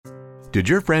Did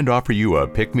your friend offer you a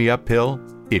pick-me-up pill?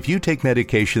 If you take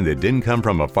medication that didn't come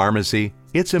from a pharmacy,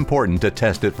 it's important to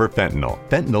test it for fentanyl.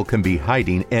 Fentanyl can be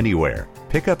hiding anywhere.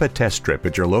 Pick up a test strip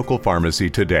at your local pharmacy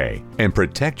today and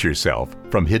protect yourself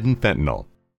from hidden fentanyl.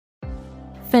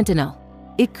 Fentanyl.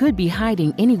 It could be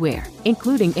hiding anywhere,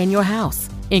 including in your house,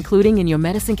 including in your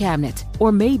medicine cabinet,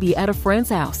 or maybe at a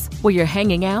friend's house where you're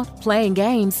hanging out, playing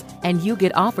games, and you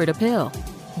get offered a pill.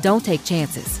 Don't take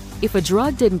chances. If a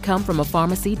drug didn't come from a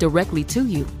pharmacy directly to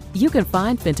you, you can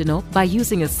find fentanyl by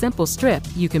using a simple strip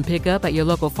you can pick up at your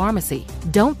local pharmacy.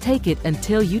 Don't take it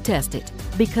until you test it,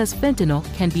 because fentanyl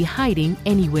can be hiding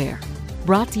anywhere.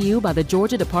 Brought to you by the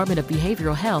Georgia Department of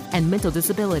Behavioral Health and Mental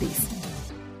Disabilities.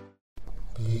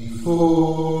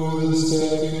 Before the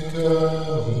second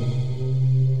coming.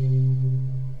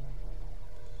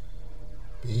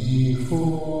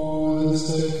 Before the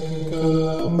second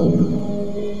coming.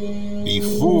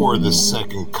 Before the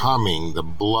second coming, the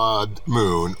blood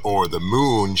moon or the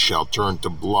moon shall turn to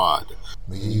blood.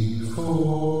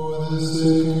 Before the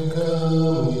second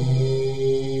coming.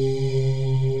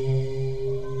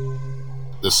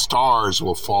 The stars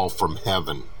will fall from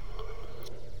heaven.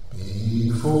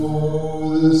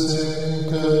 Before the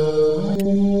second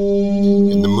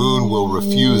coming. And the moon will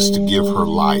refuse to give her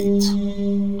light.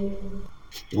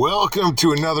 Welcome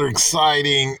to another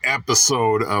exciting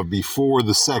episode of Before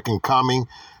the Second Coming.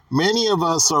 Many of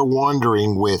us are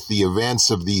wondering, with the events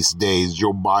of these days,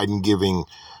 Joe Biden giving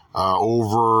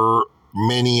over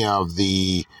many of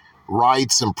the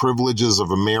rights and privileges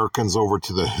of Americans over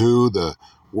to the WHO, the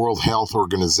World Health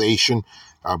Organization,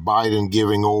 Biden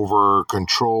giving over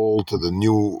control to the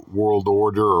New World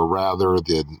Order, or rather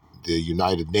the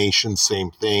United Nations, same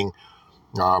thing.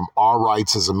 Our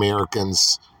rights as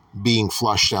Americans being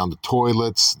flushed down the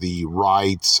toilets, the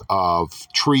rights of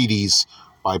treaties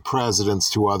by presidents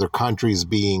to other countries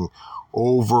being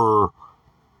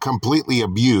completely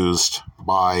abused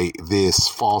by this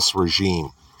false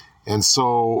regime. And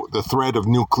so the threat of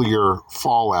nuclear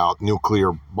fallout,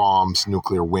 nuclear bombs,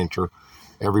 nuclear winter,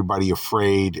 everybody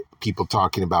afraid, people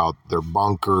talking about their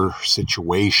bunker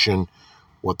situation,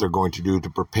 what they're going to do to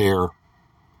prepare.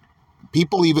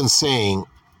 People even saying,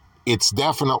 it's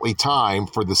definitely time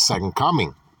for the second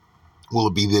coming. Will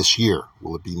it be this year?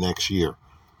 Will it be next year?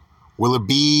 Will it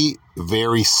be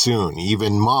very soon,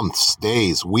 even months,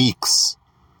 days, weeks?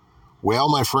 Well,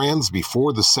 my friends,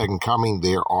 before the second coming,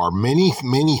 there are many,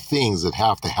 many things that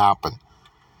have to happen.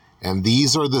 And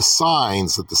these are the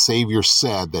signs that the Savior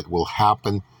said that will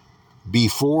happen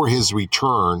before his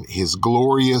return, his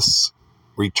glorious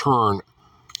return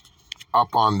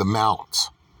up on the mount.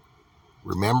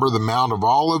 Remember, the Mount of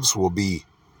Olives will be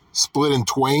split in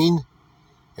twain,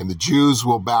 and the Jews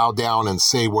will bow down and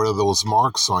say, what are those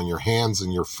marks on your hands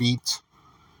and your feet?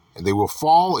 And they will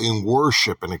fall in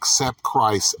worship and accept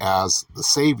Christ as the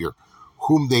Savior,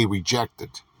 whom they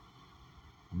rejected,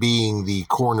 being the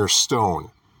cornerstone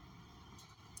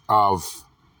of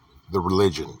the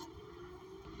religion,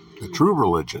 the true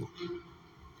religion.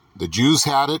 The Jews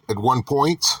had it at one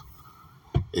point.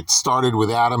 It started with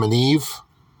Adam and Eve,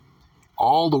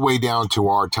 all the way down to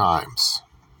our times.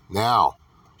 Now,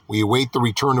 we await the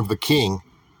return of the King,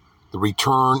 the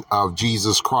return of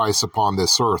Jesus Christ upon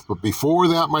this earth. But before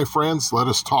that, my friends, let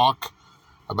us talk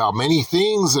about many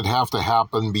things that have to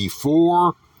happen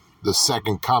before the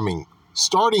second coming,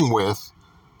 starting with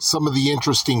some of the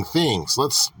interesting things.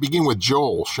 Let's begin with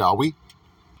Joel, shall we?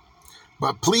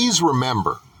 But please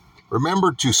remember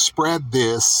to spread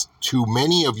this to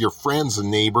many of your friends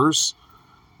and neighbors,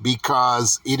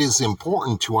 because it is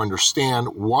important to understand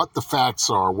what the facts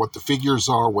are, what the figures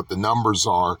are, what the numbers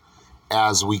are,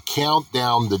 as we count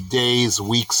down the days,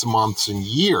 weeks, months, and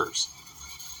years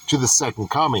to the second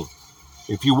coming.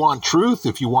 If you want truth,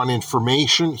 if you want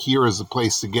information, here is the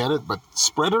place to get it, but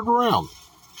spread it around.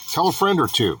 Tell a friend or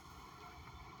two.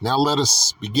 Now let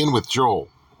us begin with Joel.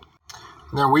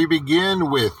 Now we begin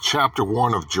with chapter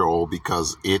 1 of Joel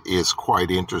because it is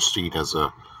quite interesting as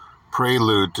a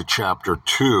prelude to chapter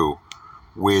 2,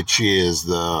 which is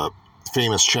the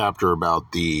famous chapter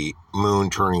about the moon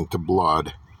turning to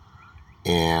blood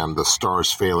and the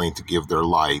stars failing to give their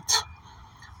light.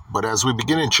 But as we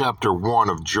begin in chapter 1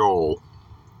 of Joel,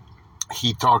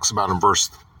 he talks about in verse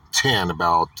 10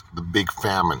 about the big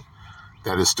famine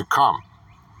that is to come.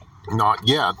 Not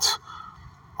yet.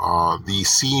 The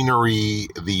scenery,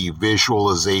 the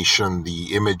visualization,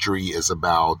 the imagery is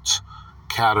about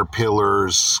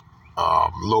caterpillars,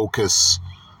 locusts,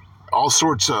 all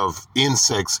sorts of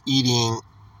insects eating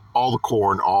all the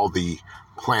corn, all the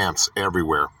plants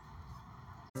everywhere.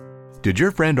 Did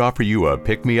your friend offer you a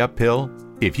pick-me-up pill?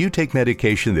 If you take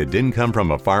medication that didn't come from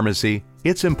a pharmacy,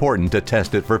 it's important to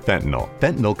test it for fentanyl.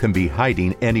 Fentanyl can be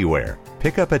hiding anywhere.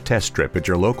 Pick up a test strip at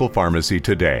your local pharmacy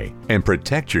today and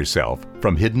protect yourself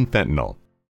from hidden fentanyl.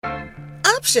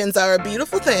 Options are a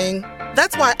beautiful thing.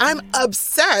 That's why I'm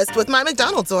obsessed with my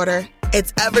McDonald's order.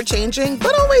 It's ever-changing,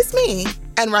 but always me.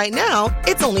 And right now,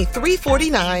 it's only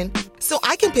 $3.49. So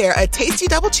I can pair a tasty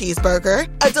double cheeseburger,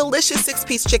 a delicious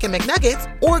 6-piece chicken McNuggets,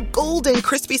 or golden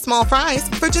crispy small fries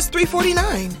for just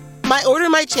 $3.49. My order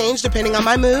might change depending on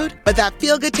my mood, but that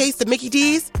feel-good taste of Mickey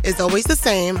D's is always the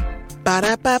same.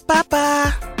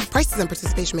 Ba-da-ba-ba-ba. Prices and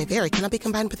participation may vary. Cannot be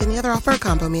combined with any other offer or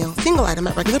combo meal. Single item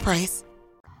at regular price.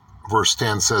 Verse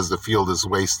 10 says, the field is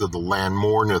wasted, the land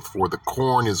mourneth, for the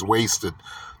corn is wasted.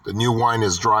 The new wine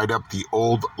is dried up, the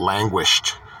old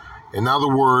languished. In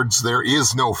other words, there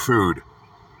is no food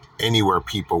anywhere,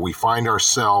 people. We find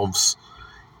ourselves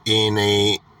in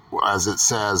as it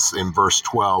says in verse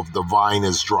 12, the vine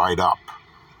is dried up.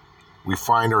 We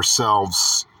find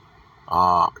ourselves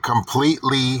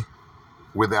completely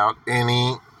without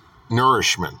any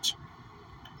nourishment.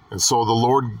 And so the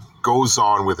Lord goes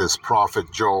on with his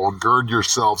prophet Joel, gird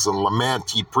yourselves and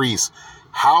lament, ye priests,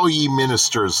 how ye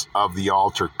ministers of the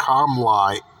altar, come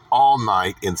lie all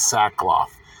night in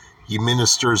sackcloth, ye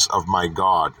ministers of my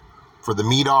God. For the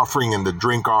meat offering and the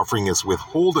drink offering is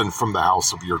withholden from the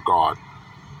house of your God.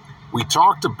 We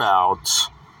talked about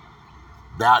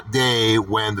that day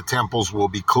when the temples will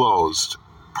be closed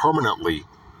permanently.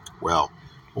 Well,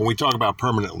 when we talk about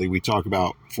permanently, we talk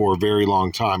about for a very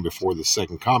long time before the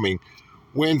second coming,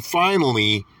 when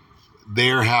finally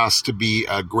there has to be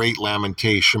a great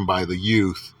lamentation by the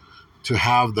youth to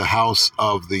have the house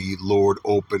of the Lord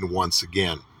open once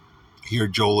again. Here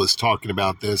Joel is talking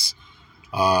about this.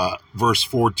 Verse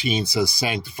 14 says,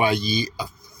 sanctify ye a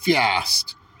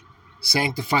fast.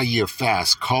 Sanctify ye a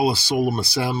fast. Call a solemn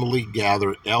assembly,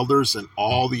 gather elders and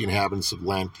all the inhabitants of the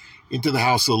land into the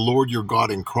house of the Lord your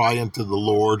God, and cry unto the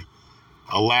Lord.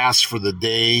 Alas, for the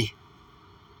day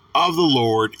of the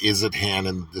Lord is at hand,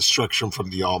 and destruction from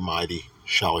the Almighty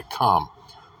shall it come.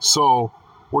 So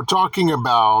we're talking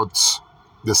about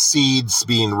the seeds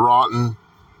being rotten,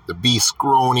 the beasts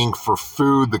groaning for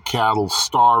food, the cattle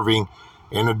starving,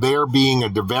 and there being a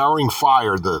devouring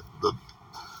fire. The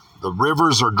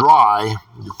rivers are dry.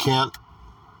 You can't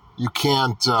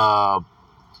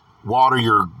water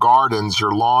your gardens,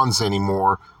 your lawns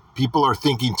anymore. People are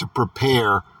thinking to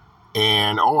prepare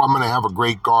and, I'm going to have a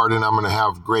great garden. I'm going to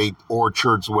have great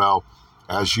orchards. Well,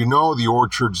 as you know, the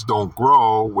orchards don't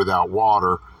grow without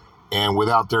water, and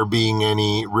without there being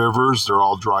any rivers, they're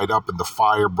all dried up, and the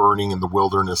fire burning and the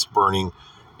wilderness burning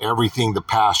everything, the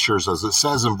pastures, as it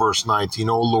says in verse 19,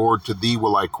 O Lord, to thee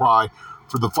will I cry,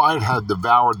 for the fire hath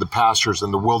devoured the pastures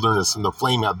and the wilderness, and the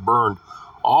flame hath burned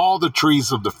all the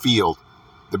trees of the field.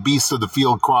 The beasts of the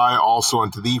field cry also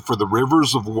unto thee, for the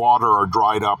rivers of water are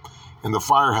dried up, and the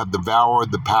fire hath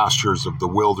devoured the pastures of the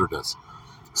wilderness.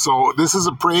 So this is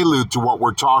a prelude to what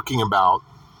we're talking about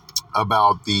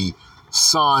the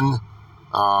sun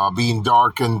being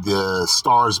darkened, the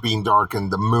stars being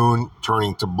darkened, the moon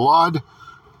turning to blood.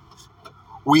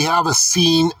 We have a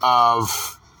scene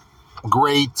of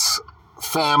great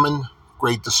famine,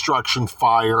 great destruction,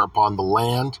 fire upon the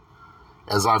land.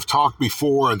 As I've talked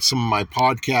before in some of my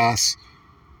podcasts,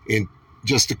 in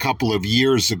just a couple of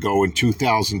years ago in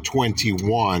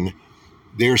 2021,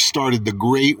 there started the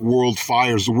great world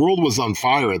fires. The world was on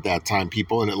fire at that time,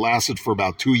 people, and it lasted for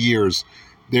about 2 years.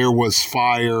 There was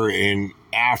fire in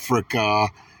Africa,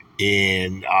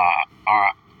 in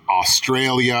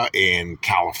Australia, in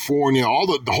California,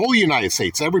 the whole United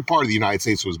States. Every part of the United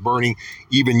States was burning,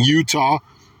 even Utah.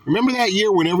 Remember that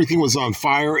year when everything was on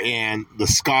fire and the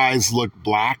skies looked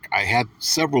black? I had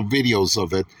several videos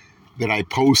of it that I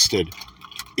posted.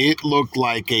 It looked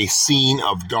like a scene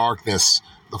of darkness.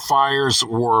 The fires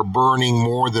were burning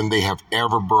more than they have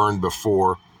ever burned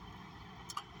before.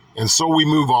 And so we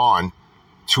move on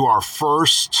to our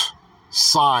first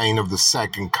sign of the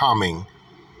second coming,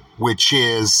 which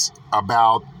is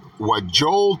about what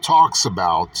Joel talks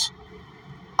about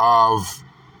of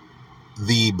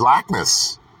the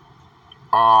blackness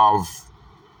of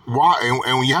why.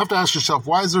 And you have to ask yourself,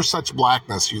 why is there such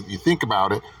blackness? You think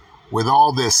about it, with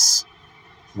all this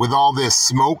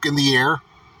smoke in the air.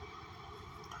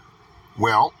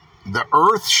 Well, the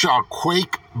earth shall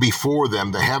quake before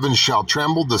them, the heavens shall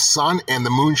tremble, the sun and the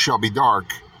moon shall be dark,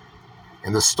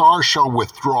 and the stars shall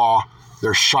withdraw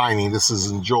their shining. This is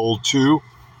in Joel 2,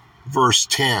 verse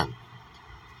 10.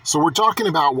 So we're talking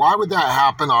about why would that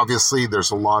happen? Obviously,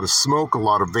 there's a lot of smoke, a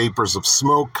lot of vapors of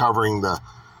smoke covering the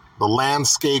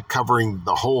landscape, covering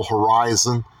the whole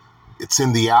horizon. It's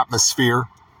in the atmosphere.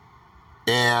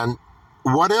 And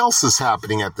what else is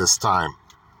happening at this time?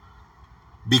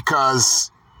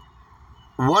 Because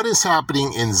what is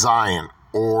happening in Zion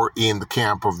or in the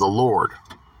camp of the Lord?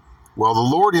 Well, the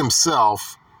Lord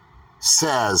himself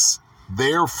says,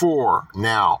 therefore,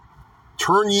 now,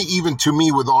 turn ye even to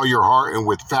me with all your heart, and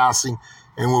with fasting,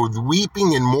 and with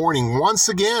weeping and mourning. Once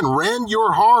again, rend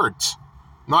your heart,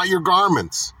 not your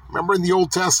garments. Remember in the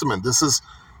Old Testament, this is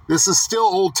still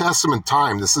Old Testament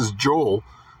time. This is Joel,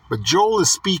 but Joel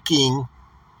is speaking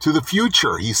to the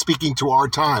future. He's speaking to our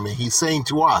time, and he's saying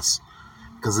to us,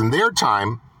 because in their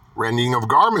time, rending of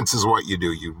garments is what you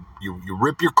do. You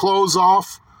rip your clothes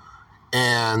off,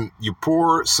 and you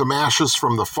pour some ashes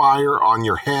from the fire on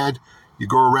your head. You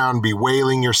go around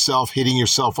bewailing yourself, hitting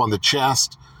yourself on the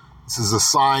chest. This is a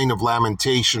sign of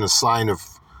lamentation, a sign of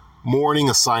mourning,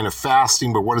 a sign of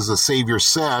fasting. But what has the Savior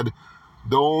said?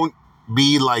 Don't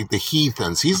be like the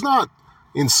heathens. He's not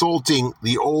insulting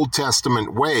the Old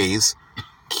Testament ways.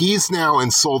 He's now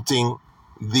insulting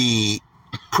the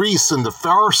priests and the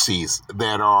Pharisees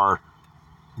that are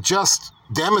just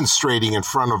demonstrating in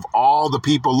front of all the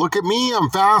people, look at me, I'm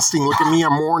fasting, look at me,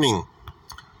 I'm mourning.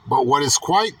 But what is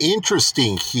quite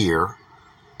interesting here,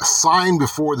 a sign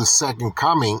before the second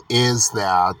coming, is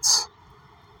that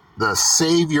the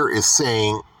Savior is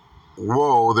saying,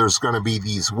 woe, there's going to be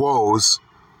these woes.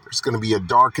 There's going to be a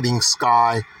darkening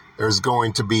sky. There's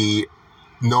going to be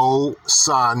no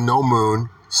sun, no moon.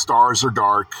 Stars are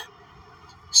dark.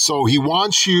 So he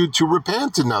wants you to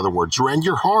repent, in other words, rend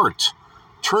your heart.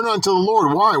 Turn unto the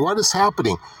Lord. Why? What is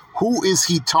happening? Who is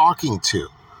he talking to?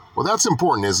 Well, that's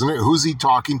important, isn't it? Who's he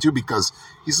talking to? Because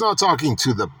he's not talking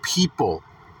to the people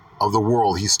of the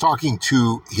world. He's talking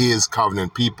to his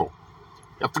covenant people.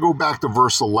 You have to go back to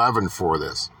verse 11 for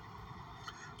this.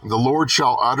 The Lord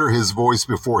shall utter his voice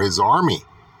before his army.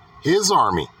 His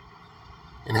army.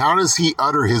 And how does he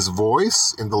utter his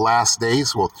voice in the last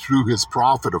days? Well, through his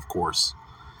prophet, of course,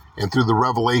 and through the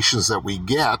revelations that we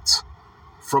get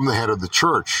from the head of the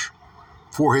church.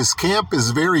 For his camp is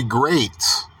very great,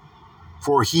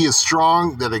 for he is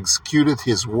strong that executeth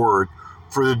his word.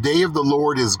 For the day of the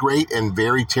Lord is great and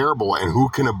very terrible, and who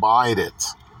can abide it?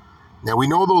 Now we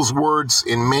know those words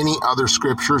in many other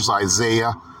scriptures,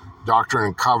 Isaiah, Doctrine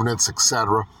and Covenants,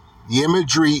 etc. The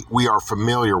imagery we are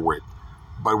familiar with.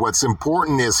 But what's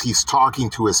important is he's talking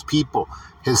to his people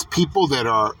that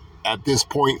are at this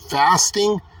point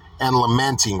fasting and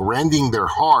lamenting, rending their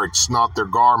hearts, not their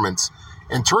garments,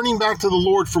 and turning back to the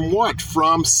Lord from what?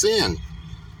 From sin.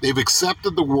 They've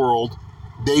accepted the world.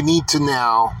 They need to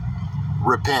now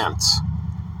repent.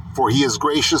 For he is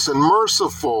gracious and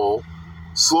merciful,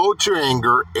 slow to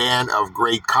anger, and of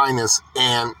great kindness,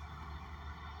 and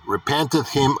repenteth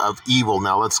him of evil.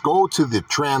 Now let's go to the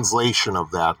translation of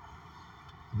that,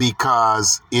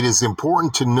 because it is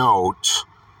important to note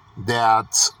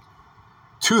that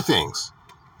two things.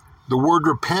 The word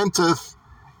repenteth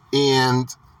in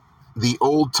the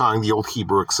old tongue, the old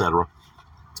Hebrew, etc.,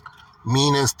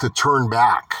 meaneth to turn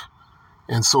back.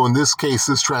 And so in this case,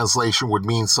 this translation would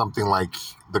mean something like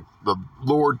the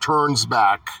Lord turns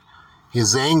back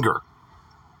his anger.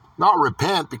 Not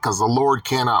repent, because the Lord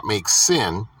cannot make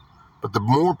sin, but the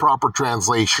more proper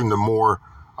translation, the more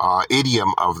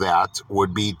idiom of that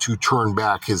would be to turn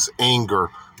back his anger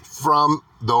from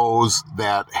those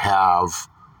that have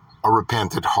a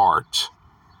repentant heart.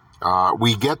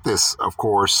 We get this, of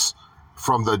course,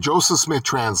 from the Joseph Smith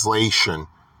translation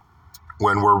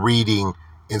when we're reading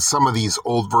in some of these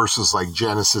old verses like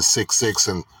Genesis 6:6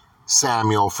 and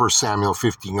Samuel, 1 Samuel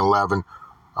 15:11,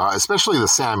 especially the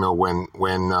Samuel when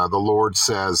the Lord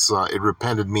says, it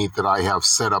repented me that I have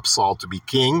set up Saul to be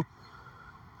king.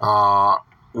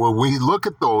 When we look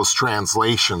at those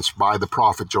translations by the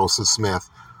prophet Joseph Smith,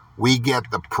 we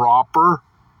get the proper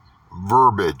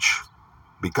verbiage,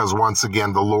 because once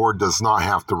again, the Lord does not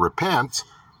have to repent.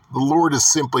 The Lord is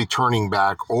simply turning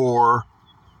back, or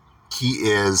he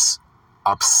is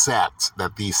upset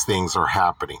that these things are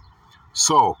happening.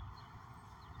 So,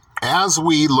 as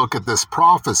we look at this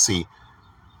prophecy,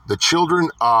 the children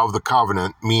of the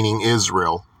covenant, meaning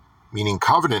Israel, meaning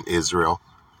covenant Israel,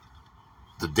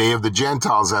 the day of the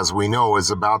Gentiles, as we know,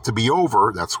 is about to be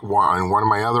over. That's in one of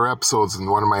my other episodes and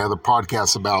one of my other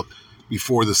podcasts about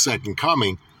before the second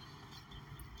coming.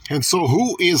 And so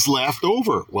who is left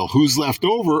over? Well, who's left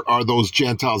over are those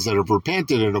Gentiles that have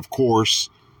repented. And of course,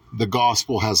 the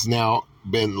gospel has now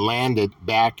been landed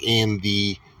back in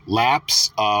the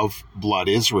laps of blood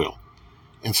Israel.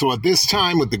 And so at this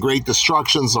time, with the great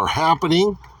destructions are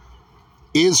happening,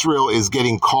 Israel is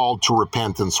getting called to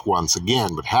repentance once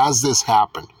again. But has this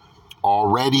happened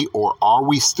already, or are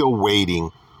we still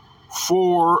waiting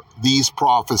for these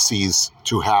prophecies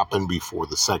to happen before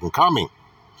the second coming?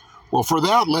 Well, for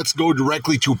that, let's go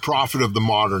directly to a prophet of the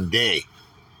modern day,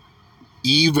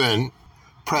 even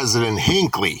President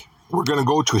Hinckley. We're going to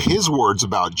go to his words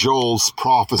about Joel's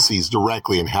prophecies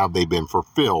directly and have they been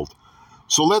fulfilled.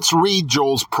 So let's read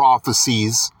Joel's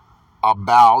prophecies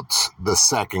about the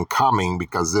second coming,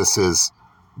 because this is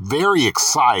very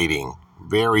exciting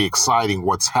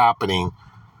what's happening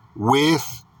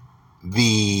with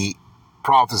the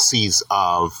prophecies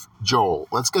of Joel.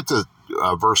 Let's get to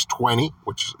verse 20,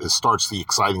 which starts the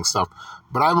exciting stuff.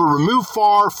 But I will remove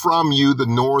far from you the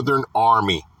northern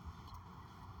army.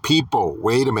 People,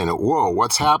 wait a minute. Whoa,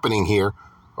 what's happening here?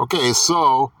 Okay,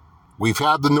 so we've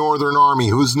had the northern army.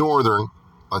 Who's northern?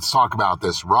 Let's talk about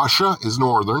this. Russia is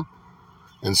northern,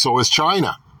 and so is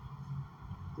China.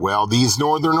 Well, these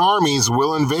northern armies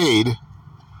will invade.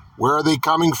 Where are they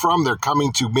coming from? They're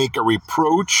coming to make a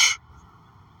reproach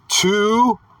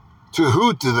to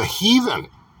who? To the heathen,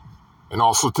 and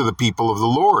also to the people of the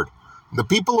Lord. The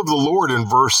people of the Lord in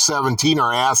verse 17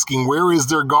 are asking, where is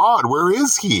their God? Where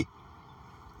is he?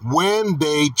 When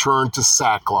they turn to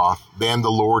sackcloth, then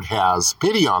the Lord has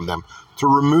pity on them to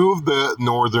remove the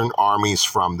northern armies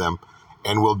from them,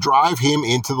 and will drive him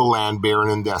into the land barren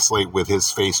and desolate, with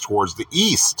his face towards the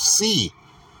east sea,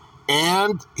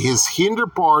 and his hinder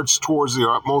parts towards the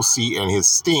utmost sea, and his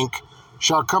stink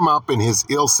shall come up, and his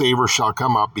ill savor shall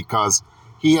come up, because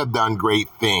he had done great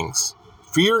things.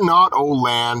 Fear not, O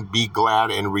land, be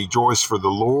glad and rejoice, for the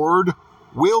Lord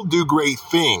will do great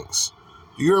things.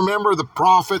 Do you remember the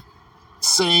prophet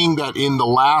saying that in the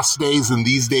last days, in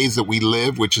these days that we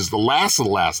live, which is the last of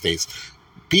the last days,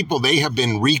 people, they have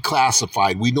been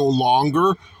reclassified. We no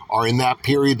longer are in that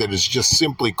period that is just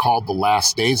simply called the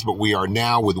last days, but we are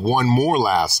now with one more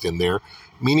last in there,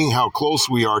 meaning how close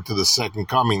we are to the second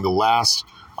coming, the last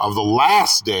of the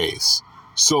last days.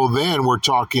 So then we're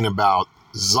talking about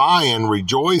Zion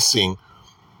rejoicing,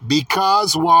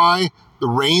 because why? The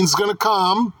rain's going to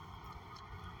come,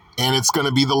 and it's going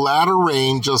to be the latter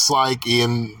rain, just like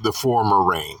in the former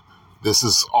rain. This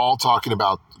is all talking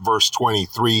about verse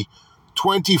 23.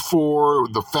 24,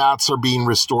 the fats are being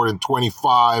restored. In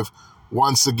 25,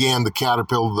 once again, the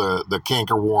caterpillar, the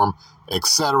cankerworm,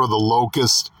 etc., the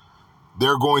locust,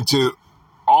 they're going to,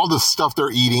 all the stuff they're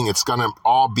eating, it's going to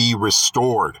all be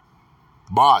restored.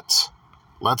 But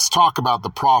let's talk about the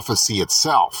prophecy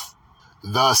itself.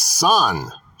 The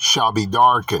sun shall be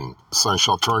darkened, the sun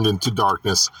shall turn into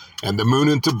darkness, and the moon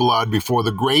into blood, before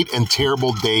the great and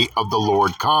terrible day of the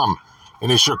Lord come.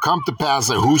 And it shall come to pass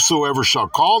that whosoever shall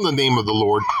call on the name of the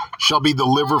Lord shall be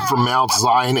delivered from Mount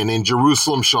Zion, and in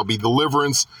Jerusalem shall be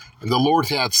deliverance. And the Lord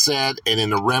hath said, and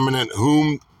in a remnant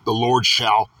whom the Lord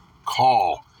shall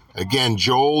call. Again,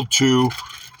 Joel 2,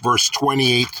 verse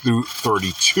 28 through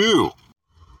 32.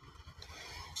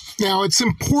 Now, it's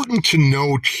important to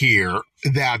note here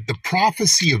that the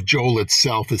prophecy of Joel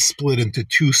itself is split into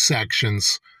two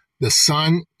sections, the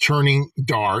sun turning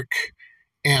dark,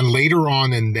 and later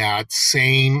on in that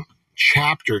same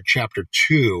chapter, chapter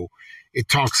 2, it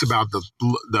talks about the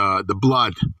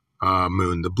blood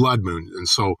moon, the blood moon. And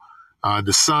so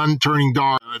the sun turning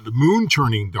dark, the moon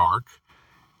turning dark,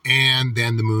 and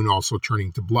then the moon also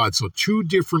turning to blood. So two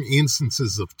different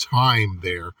instances of time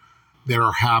there that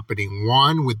are happening.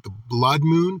 One with the blood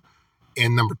moon,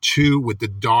 and number two with the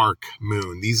dark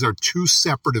moon. These are two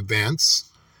separate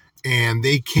events, and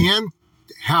they can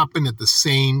happen at the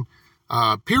same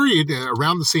period,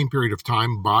 around the same period of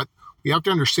time, but we have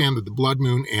to understand that the blood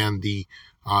moon and the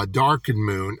darkened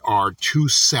moon are two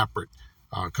separate,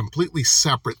 completely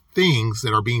separate things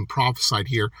that are being prophesied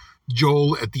here.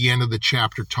 Joel, at the end of the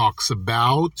chapter, talks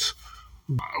about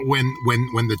when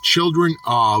the children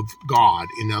of God,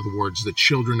 in other words, the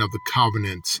children of the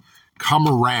covenant, come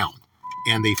around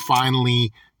and they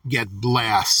finally get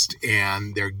blessed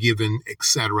and they're given,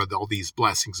 etc., all these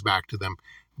blessings back to them,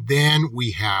 then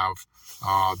we have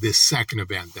this second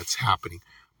event that's happening.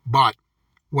 But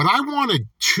what I wanted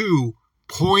to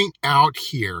point out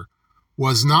here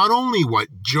was not only what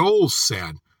Joel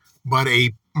said, but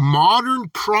a modern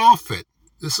prophet.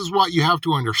 This is what you have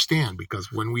to understand,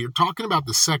 because when we are talking about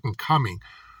the second coming,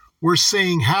 we're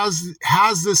saying, has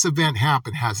this event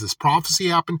happened? Has this prophecy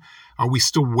happened? Are we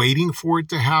still waiting for it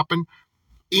to happen?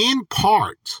 In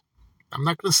part, I'm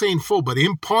not going to say in full, but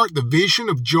in part, the vision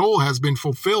of Joel has been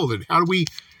fulfilled. And how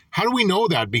do we know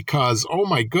that? Because, oh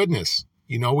my goodness,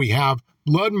 we have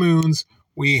blood moons,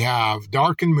 we have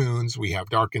darkened moons, we have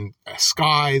darkened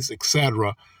skies,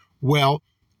 etc. Well,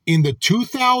 in the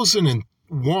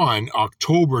 2001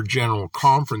 October General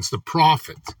Conference, the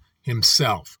prophet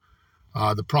himself,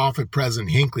 the prophet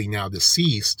President Hinckley, now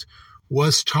deceased,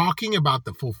 was talking about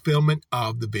the fulfillment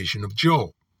of the vision of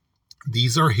Joel.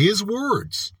 These are his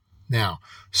words. Now,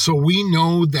 so we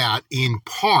know that in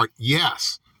part,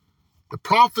 yes, the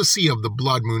prophecy of the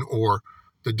blood moon or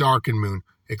the darkened moon,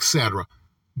 etc.,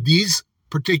 these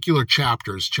particular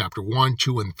chapters, chapter 1,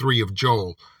 2, and 3 of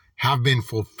Joel, have been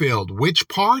fulfilled. Which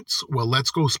parts? Well,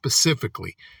 let's go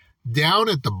specifically. Down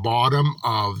at the bottom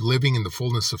of Living in the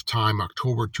Fullness of Time,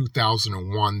 October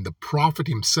 2001, the prophet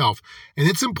himself, and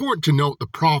it's important to note the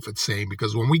prophet saying,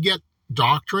 because when we get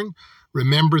doctrine,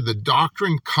 remember the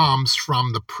doctrine comes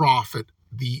from the prophet,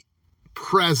 the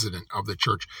president of the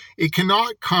church. It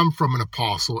cannot come from an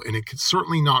apostle, and it could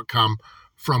certainly not come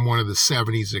from one of the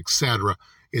 70s, etc.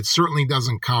 It certainly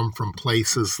doesn't come from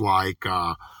places like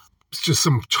just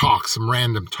some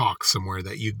random talk somewhere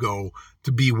that you go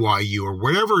to BYU or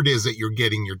whatever it is that you're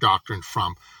getting your doctrine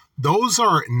from. Those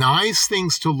are nice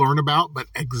things to learn about, but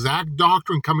exact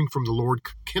doctrine coming from the Lord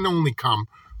can only come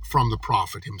from the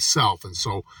prophet himself. And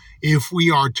so if we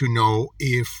are to know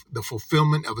if the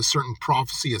fulfillment of a certain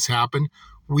prophecy has happened,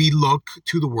 we look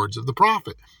to the words of the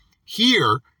prophet.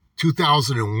 Here,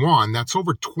 2001, that's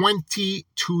over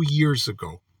 22 years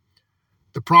ago,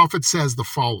 the prophet says the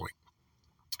following: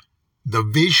 the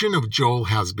vision of Joel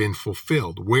has been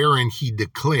fulfilled, wherein he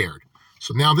declared.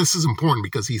 So now this is important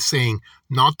because he's saying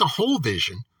not the whole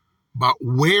vision, but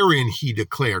wherein he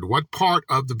declared. What part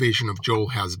of the vision of Joel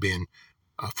has been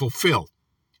fulfilled?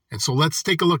 And so let's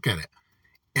take a look at it.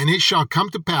 And it shall come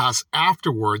to pass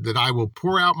afterward that I will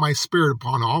pour out my spirit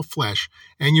upon all flesh,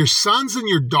 and your sons and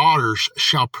your daughters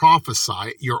shall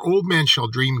prophesy, your old men shall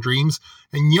dream dreams,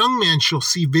 and young men shall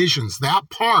see visions. That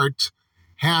part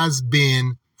has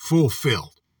been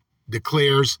fulfilled,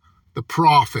 declares the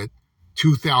prophet,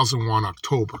 2001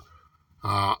 October.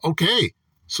 Okay,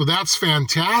 so that's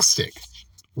fantastic.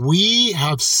 We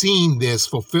have seen this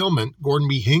fulfillment. Gordon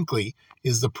B. Hinckley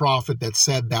is the prophet that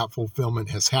said that fulfillment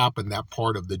has happened. That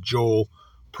part of the Joel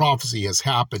prophecy has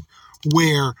happened,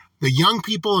 where the young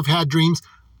people have had dreams.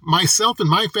 Myself and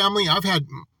my family, I've had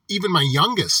even my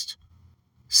youngest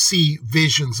see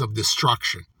visions of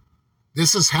destruction.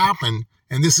 This has happened,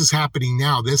 and this is happening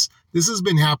now. This has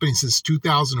been happening since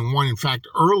 2001. In fact,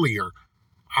 earlier,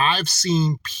 I've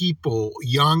seen people,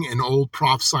 young and old,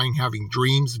 prophesying, having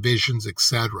dreams, visions,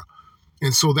 etc.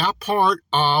 And so that part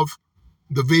of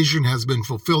the vision has been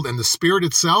fulfilled, and the Spirit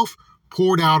itself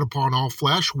poured out upon all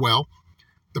flesh. Well,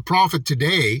 the prophet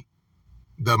today,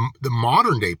 the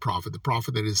modern day prophet, the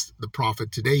prophet that is the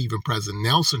prophet today, even President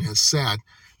Nelson has said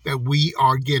that we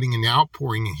are getting an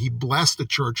outpouring, and he blessed the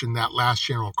church in that last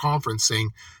general conference,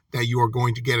 saying that you are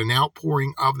going to get an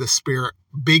outpouring of the Spirit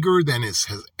bigger than has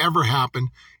ever happened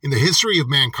in the history of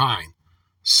mankind.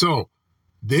 So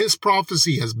this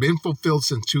prophecy has been fulfilled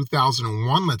since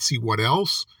 2001. Let's see what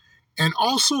else. And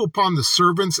also upon the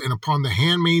servants and upon the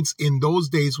handmaids in those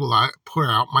days will I pour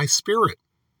out my Spirit.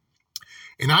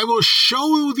 And I will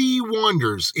show thee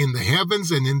wonders in the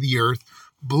heavens and in the earth,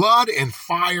 blood and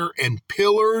fire and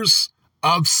pillars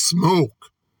of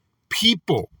smoke.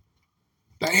 People,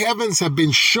 the heavens have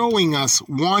been showing us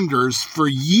wonders for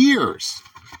years.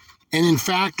 And in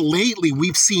fact, lately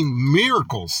we've seen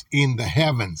miracles in the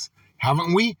heavens,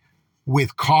 haven't we?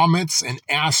 With comets and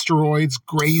asteroids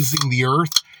grazing the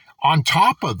earth. On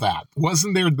top of that,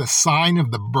 wasn't there the sign of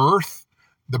the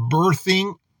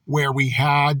birthing, where we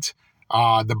had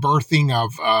the birthing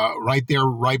of right there,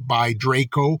 right by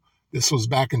Draco? This was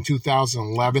back in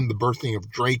 2011, the birthing of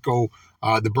Draco,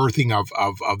 the birthing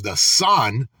of the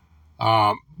sun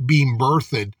being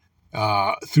birthed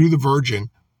through the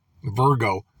Virgin,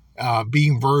 Virgo,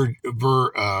 being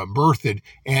birthed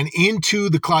and into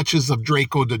the clutches of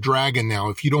Draco the dragon. Now,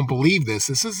 if you don't believe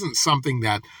this isn't something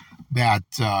that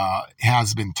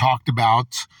has been talked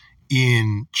about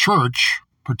in church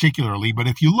particularly, but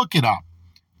if you look it up,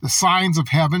 the signs of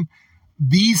heaven,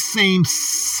 these same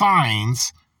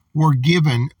signs were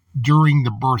given during the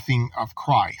birthing of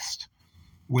Christ,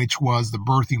 which was the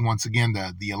birthing, once again,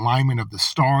 the alignment of the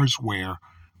stars, where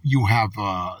you have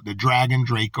the dragon,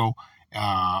 Draco,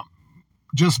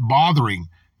 just bothering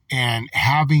and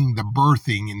having the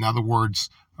birthing, in other words,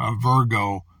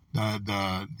 Virgo,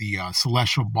 the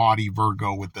celestial body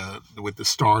Virgo with the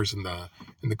stars and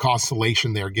the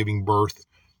constellation there giving birth,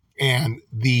 and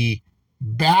the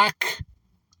back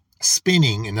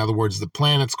spinning, in other words, the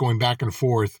planets going back and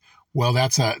forth. Well,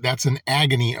 that's an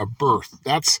agony of birth.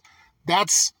 That's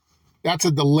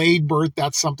a delayed birth.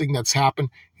 That's something that's happened.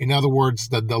 In other words,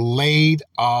 the delayed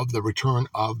of the return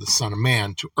of the Son of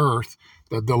Man to earth,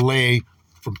 the delay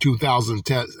from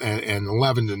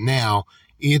 2011 to now,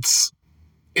 it's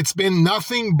it's been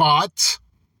nothing but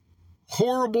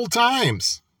horrible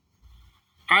times.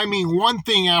 I mean, one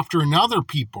thing after another,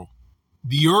 people.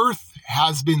 The earth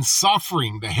has been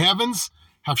suffering. The heavens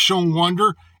have shown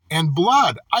wonder and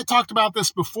blood. I talked about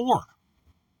this before.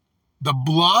 The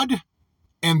blood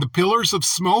and the pillars of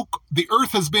smoke, the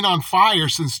earth has been on fire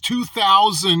since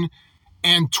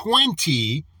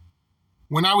 2020.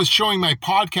 When I was showing my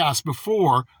podcast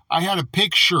before, I had a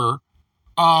picture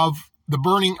of the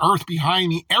burning earth behind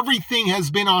me. Everything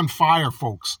has been on fire,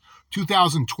 folks.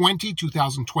 2020,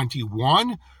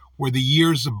 2021 were the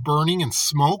years of burning and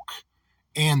smoke,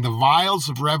 and the vials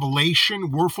of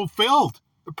Revelation were fulfilled.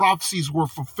 The prophecies were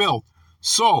fulfilled.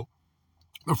 So,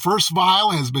 the first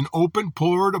vial has been opened,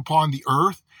 poured upon the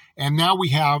earth, and now we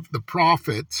have the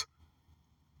prophet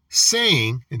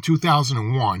saying in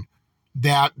 2001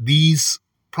 that these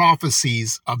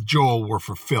prophecies of Joel were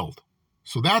fulfilled.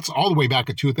 So that's all the way back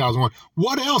in 2001.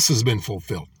 What else has been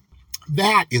fulfilled?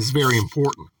 That is very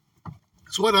important.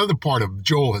 So what other part of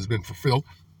Joel has been fulfilled?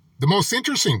 The most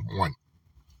interesting one.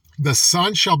 The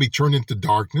sun shall be turned into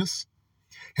darkness,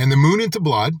 and the moon into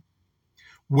blood,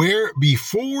 where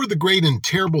before the great and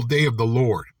terrible day of the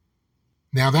Lord.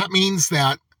 Now that means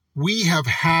that we have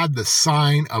had the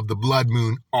sign of the blood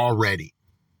moon already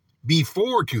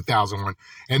before 2001.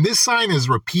 And this sign has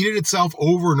repeated itself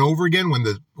over and over again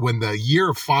when the year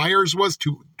of fires was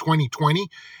 2020.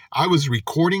 I was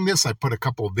recording this. I put a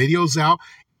couple of videos out.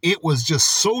 It was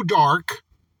just so dark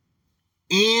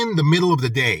in the middle of the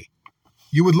day.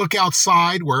 You would look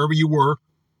outside wherever you were,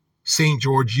 St.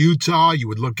 George, Utah. You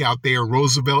would look out there,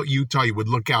 Roosevelt, Utah. You would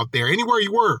look out there, anywhere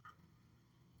you were.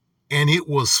 And it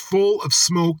was full of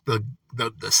smoke.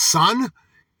 The sun,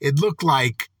 it looked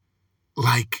like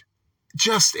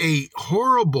just a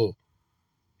horrible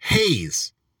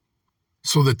haze.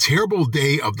 So the terrible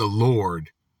day of the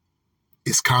Lord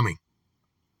is coming.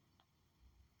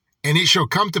 And it shall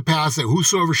come to pass that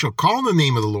whosoever shall call on the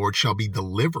name of the Lord shall be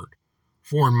delivered.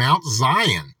 For in Mount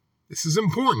Zion, this is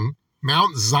important,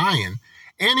 Mount Zion,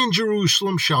 and in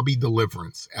Jerusalem shall be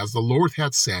deliverance, as the Lord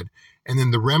hath said, and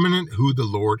in the remnant who the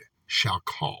Lord shall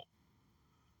call.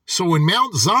 So in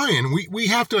Mount Zion, we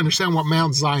have to understand what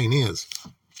Mount Zion is,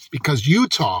 because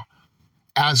Utah,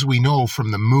 as we know from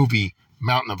the movie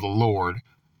Mountain of the Lord,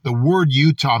 the word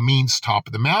Utah means top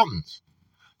of the mountains.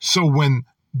 So when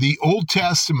the Old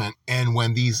Testament and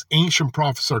when these ancient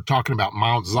prophets are talking about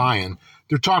Mount Zion,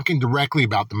 they're talking directly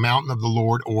about the mountain of the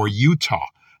Lord or Utah.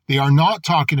 They are not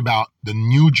talking about the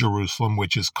New Jerusalem,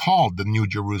 which is called the New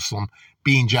Jerusalem,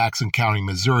 being Jackson County,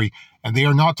 Missouri. And they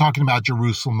are not talking about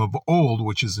Jerusalem of old,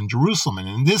 which is in Jerusalem. And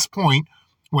in this point,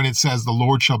 when it says the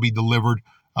Lord shall be delivered,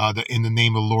 in the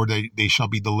name of the Lord they shall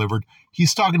be delivered,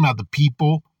 he's talking about the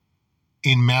people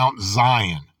in Mount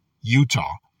Zion,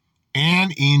 Utah,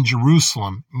 and in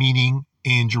Jerusalem, meaning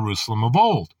in Jerusalem of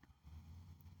old.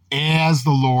 As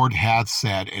the Lord hath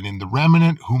said, and in the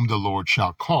remnant whom the Lord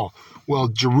shall call. Well,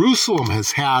 Jerusalem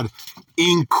has had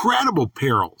incredible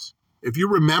perils. If you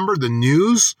remember the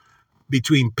news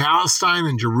between Palestine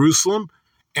and Jerusalem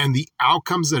and the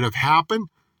outcomes that have happened,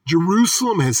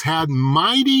 Jerusalem has had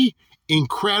mighty,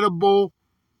 incredible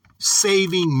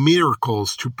saving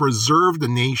miracles to preserve the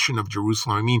nation of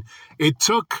Jerusalem. I mean, it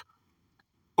took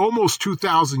almost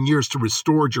 2,000 years to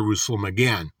restore Jerusalem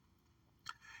again.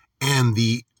 And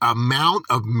the amount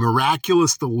of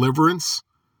miraculous deliverance,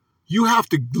 you have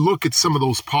to look at some of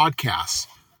those podcasts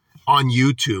on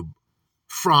YouTube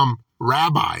from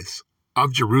rabbis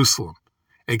of Jerusalem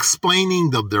explaining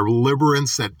the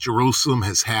deliverance that Jerusalem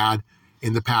has had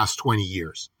in the past 20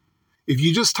 years. If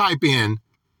you just type in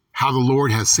how the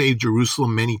Lord has saved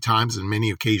Jerusalem many times and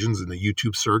many occasions in the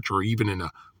YouTube search or even in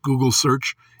a Google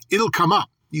search, it'll come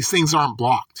up. These things aren't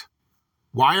blocked.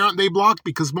 Why aren't they blocked?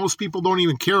 Because most people don't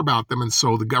even care about them, and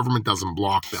so the government doesn't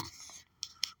block them.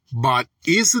 But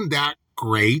isn't that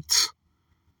great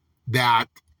that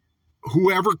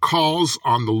whoever calls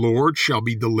on the Lord shall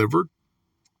be delivered?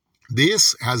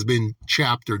 This has been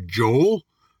chapter Joel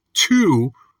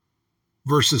 2,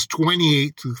 verses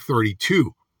 28 to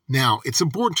 32. Now, it's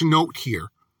important to note here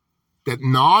that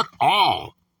not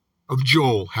all of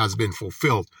Joel has been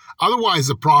fulfilled. Otherwise,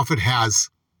 the prophet has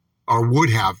or would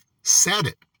have said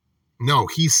it. No,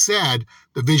 he said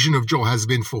the vision of Joel has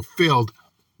been fulfilled,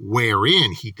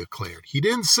 wherein he declared. He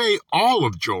didn't say all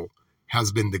of Joel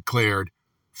has been declared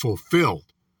fulfilled.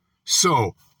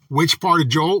 So, which part of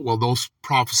Joel? Well, those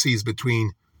prophecies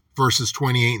between verses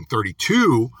 28 and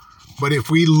 32. But if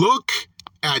we look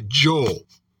at Joel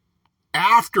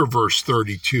after verse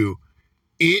 32,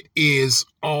 it is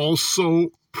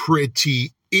also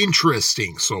pretty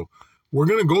interesting. So we're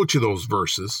going to go to those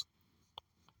verses.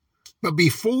 But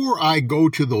before I go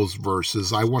to those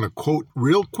verses, I want to quote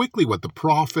real quickly what the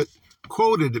prophet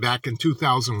quoted back in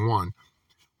 2001,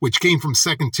 which came from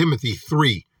 2 Timothy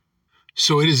 3.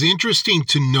 So it is interesting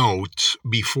to note,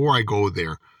 before I go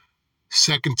there,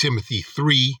 2 Timothy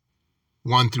 3,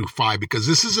 1 through 5, because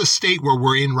this is a state where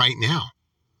we're in right now.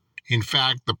 In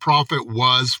fact, the prophet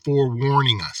was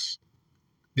forewarning us.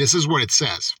 This is what it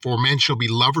says. For men shall be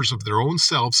lovers of their own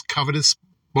selves, covetous,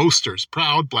 boasters,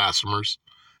 proud, blasphemers,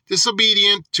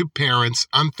 disobedient to parents,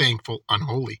 unthankful,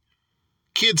 unholy.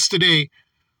 Kids today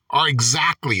are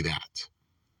exactly that.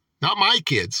 Not my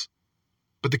kids,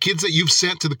 but the kids that you've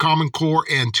sent to the Common Core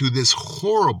and to this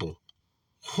horrible,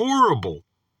 horrible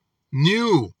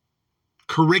new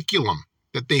curriculum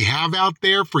that they have out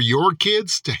there for your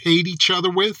kids to hate each other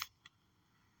with.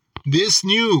 This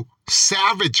new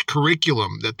savage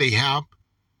curriculum that they have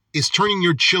is turning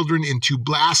your children into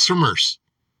blasphemers,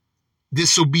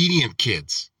 disobedient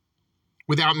kids,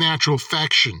 without natural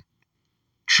affection,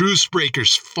 truce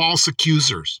breakers, false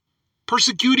accusers,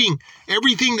 persecuting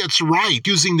everything that's right,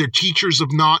 accusing their teachers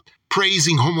of not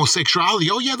praising homosexuality.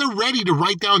 Oh yeah, they're ready to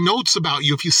write down notes about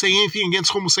you if you say anything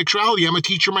against homosexuality. I'm a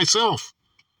teacher myself.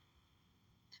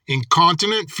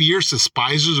 Incontinent, fierce,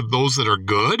 despisers of those that are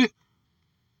good.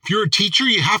 If you're a teacher,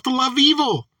 you have to love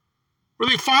evil, or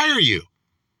they fire you.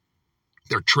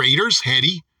 They're traitors,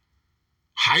 heady,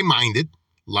 high-minded,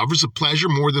 lovers of pleasure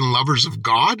more than lovers of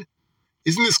God.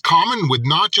 Isn't this common with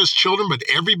not just children, but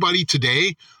everybody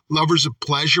today? Lovers of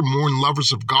pleasure more than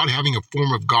lovers of God, having a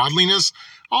form of godliness.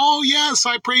 Oh, yes,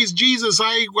 I praise Jesus.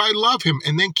 I love him.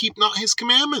 And then keep not his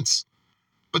commandments,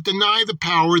 but deny the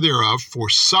power thereof. For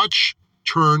such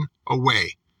turn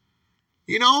away.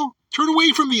 Turn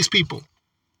away from these people.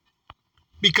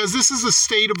 Because this is the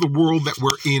state of the world that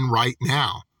we're in right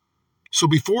now. So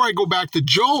before I go back to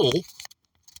Joel,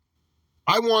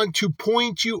 I want to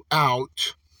point you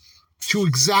out to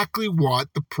exactly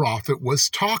what the prophet was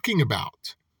talking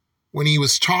about when he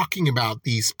was talking about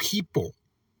these people.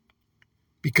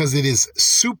 Because it is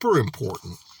super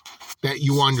important that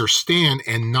you understand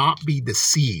and not be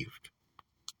deceived.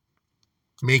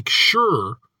 Make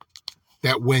sure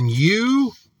that when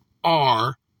you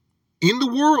are in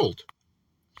the world,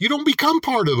 you don't become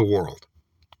part of the world.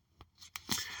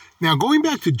 Now, going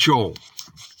back to Joel,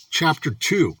 chapter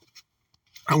 2,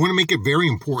 I want to make it very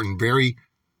important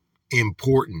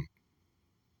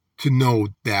to note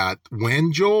that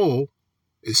when Joel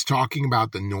is talking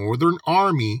about the northern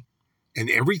army and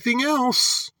everything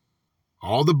else,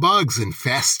 all the bugs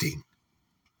infesting,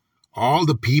 all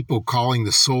the people calling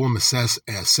the solemn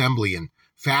assembly and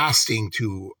fasting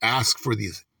to ask for the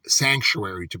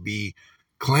sanctuary to be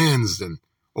cleansed and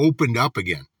opened up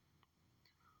again.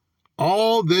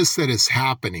 All this that is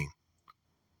happening,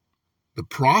 the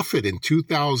prophet in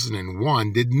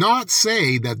 2001 did not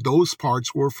say that those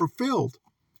parts were fulfilled.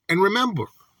 And remember,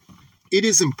 it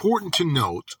is important to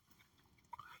note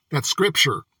that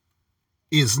Scripture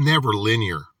is never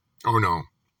linear. Oh no.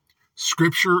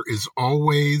 Scripture is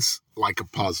always like a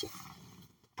puzzle.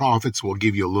 Prophets will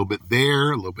give you a little bit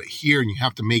there, a little bit here, and you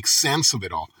have to make sense of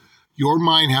it all. Your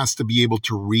mind has to be able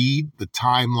to read the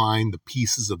timeline, the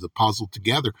pieces of the puzzle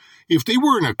together. If they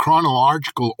were in a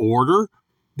chronological order,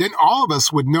 then all of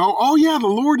us would know, oh yeah, the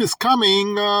Lord is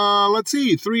coming,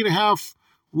 3.5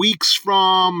 weeks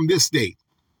from this date.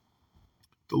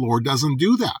 The Lord doesn't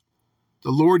do that. The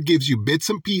Lord gives you bits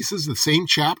and pieces. The same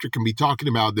chapter can be talking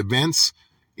about events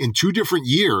in 2 different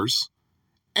years,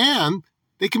 and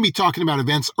they can be talking about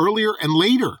events earlier and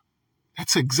later.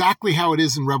 That's exactly how it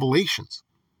is in Revelations.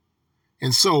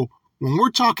 And so when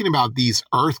we're talking about these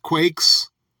earthquakes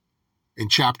in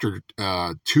chapter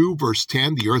 2, verse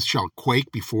 10, the earth shall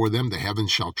quake before them, the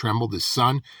heavens shall tremble, the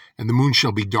sun and the moon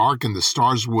shall be dark, and the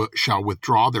stars shall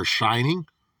withdraw their shining.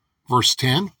 Verse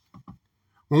 10.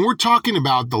 When we're talking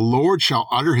about the Lord shall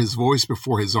utter his voice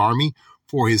before his army,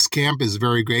 for his camp is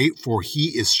very great, for he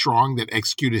is strong that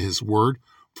executed his word.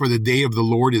 For the day of the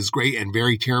Lord is great and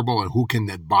very terrible, and who can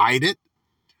abide it?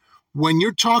 When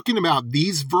you're talking about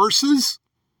these verses,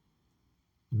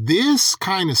 this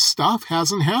kind of stuff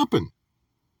hasn't happened.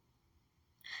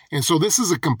 And so this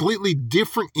is a completely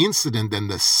different incident than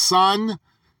the sun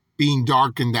being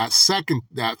darkened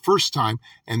that first time,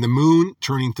 and the moon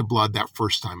turning to blood that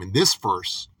first time. In this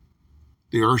verse,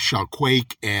 the earth shall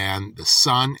quake, and the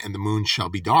sun and the moon shall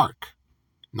be dark.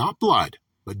 Not blood,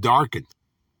 but darkened.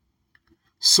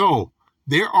 So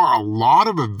there are a lot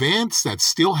of events that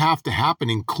still have to happen,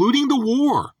 including the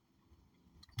war.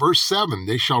 Verse 7,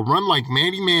 they shall run like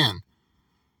mighty men.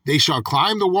 They shall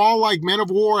climb the wall like men of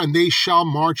war, and they shall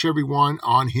march every one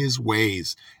on his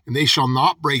ways, and they shall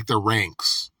not break their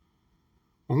ranks.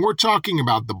 When we're talking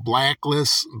about the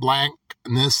blackness,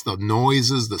 the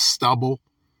noises, the stubble,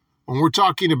 when we're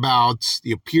talking about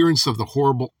the appearance of the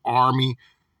horrible army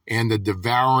and the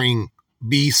devouring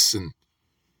beasts and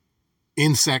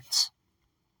insects,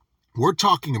 we're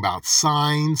talking about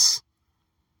signs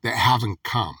that haven't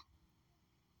come.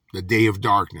 The day of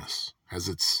darkness, as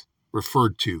it's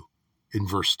referred to in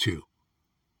verse 2.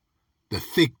 The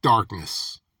thick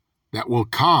darkness that will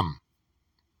come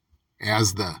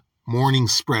as the morning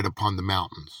spread upon the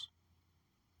mountains.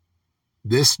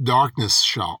 This darkness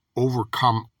shall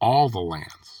overcome all the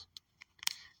lands.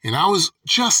 And I was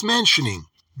just mentioning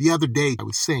the other day, I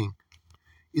was saying,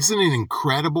 isn't it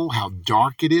incredible how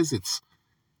dark it is?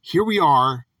 Here we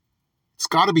are. It's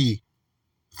got to be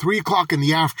 3 o'clock in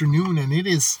the afternoon, and it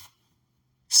is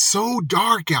so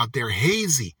dark out there,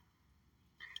 hazy.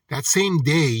 That same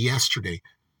day, yesterday,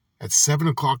 at 7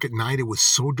 o'clock at night, it was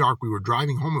so dark. We were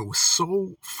driving home. It was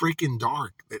so freaking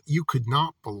dark that you could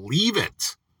not believe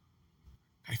it.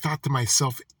 I thought to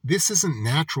myself, this isn't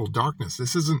natural darkness.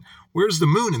 Where's the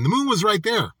moon? And the moon was right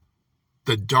there.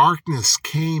 The darkness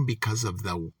came because of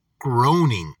the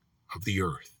groaning of the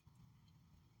earth.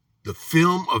 The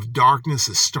film of darkness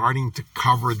is starting to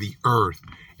cover the earth,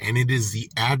 and it is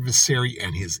the adversary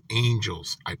and his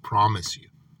angels, I promise you.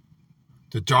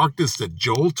 The darkness that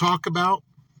Joel talked about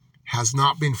has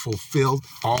not been fulfilled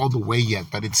all the way yet,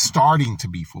 but it's starting to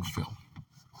be fulfilled.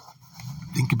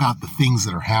 Think about the things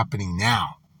that are happening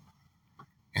now.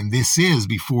 And this is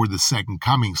before the second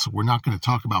coming, so we're not going to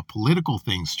talk about political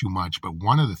things too much, but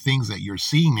one of the things that you're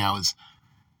seeing now is,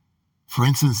 for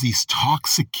instance, these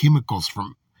toxic chemicals this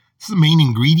is the main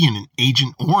ingredient in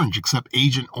Agent Orange, except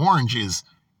Agent Orange is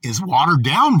watered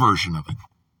down version of it.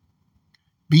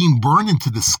 Being burned into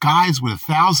the skies with a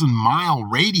 1,000-mile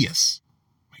radius.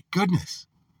 My goodness.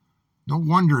 No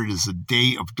wonder it is a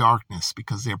day of darkness,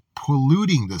 because they're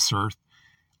polluting this earth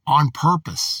on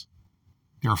purpose.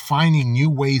 They're finding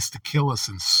new ways to kill us,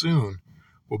 and soon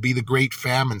will be the great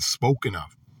famine spoken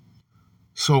of.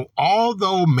 So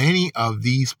although many of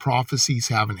these prophecies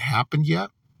haven't happened yet,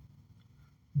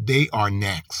 they are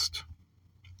next,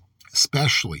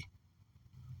 especially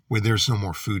where there's no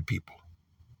more food, people.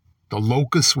 The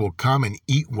locusts will come and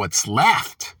eat what's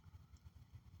left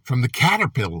from the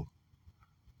caterpillar.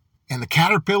 And the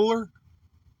caterpillar,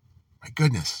 my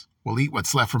goodness, will eat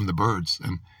what's left from the birds.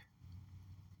 And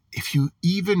if you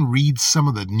even read some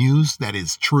of the news that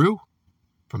is true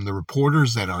from the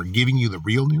reporters that are giving you the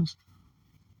real news,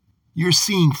 you're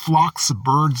seeing flocks of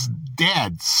birds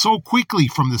dead so quickly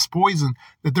from this poison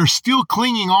that they're still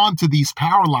clinging on to these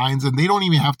power lines, and they don't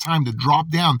even have time to drop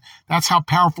down. That's how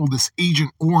powerful this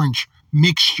Agent Orange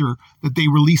mixture that they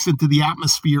release into the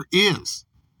atmosphere is.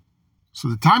 So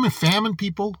the time of famine,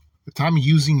 people, the time of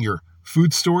using your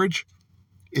food storage,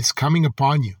 is coming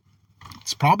upon you.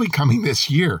 It's probably coming this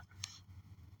year,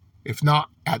 if not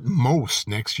at most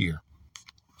next year,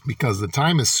 because the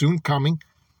time is soon coming.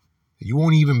 You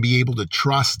won't even be able to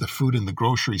trust the food in the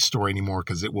grocery store anymore,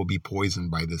 because it will be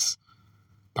poisoned by this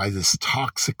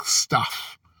toxic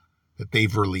stuff that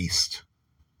they've released.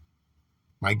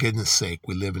 My goodness sake,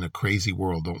 we live in a crazy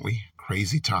world, don't we?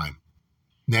 Crazy time.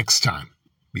 Next time,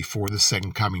 before the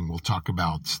second coming, we'll talk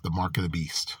about the mark of the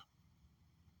beast.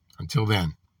 Until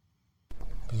then.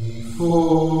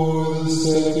 Before the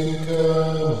second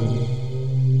coming.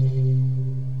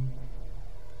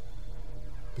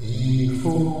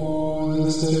 Before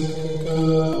the second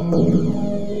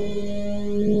coming.